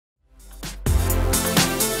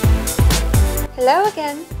Hello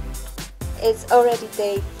again! It's already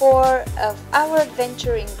day 4 of our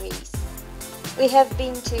adventure in Greece. We have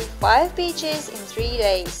been to 5 beaches in 3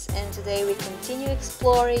 days and today we continue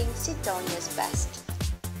exploring Sithonia's best.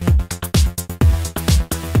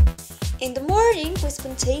 In the morning we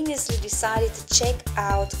spontaneously decided to check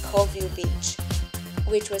out Koviou beach,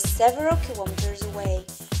 which was several kilometers away.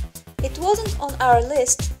 It wasn't on our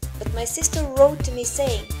list, but my sister wrote to me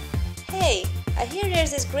saying, "Hey, I hear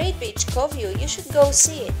there's this great beach, Koviou, you should go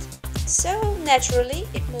see it." So, naturally,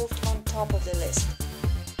 it moved on top of the list.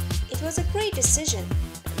 It was a great decision,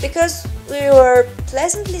 because we were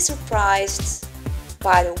pleasantly surprised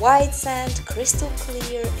by the white sand, crystal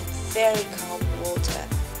clear and very calm water.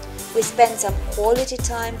 We spent some quality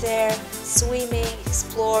time there, swimming,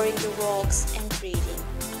 exploring the rocks and breathing.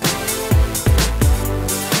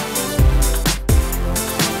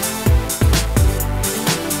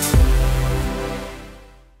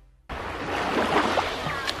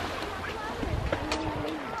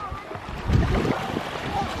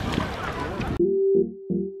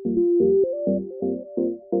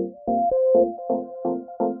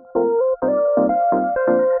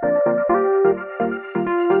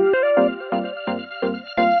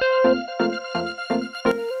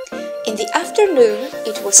 In the afternoon,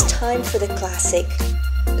 it was time for the classic,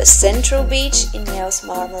 the central beach in Neos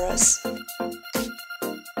Marmaras.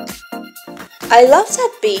 I love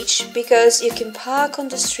that beach because you can park on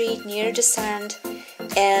the street near the sand,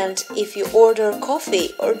 and if you order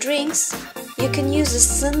coffee or drinks, you can use the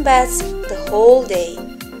sunbaths the whole day,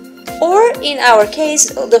 or in our case,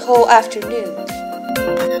 the whole afternoon.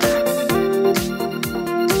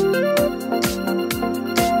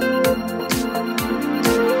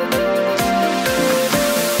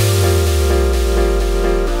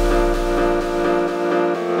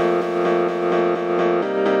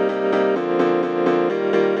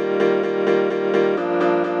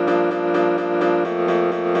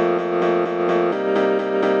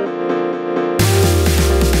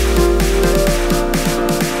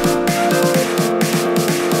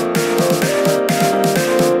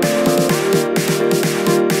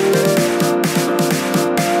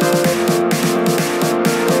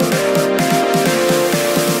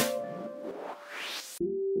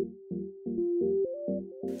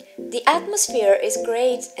 The atmosphere is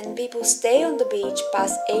great and people stay on the beach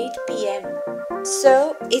past 8 p.m.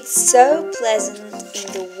 So it's so pleasant in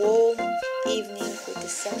the warm evening with the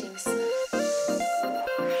setting sun.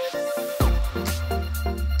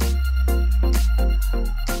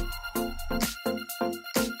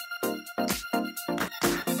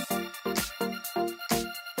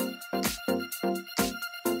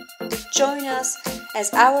 Join us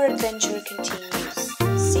as our adventure continues.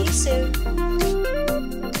 See you soon!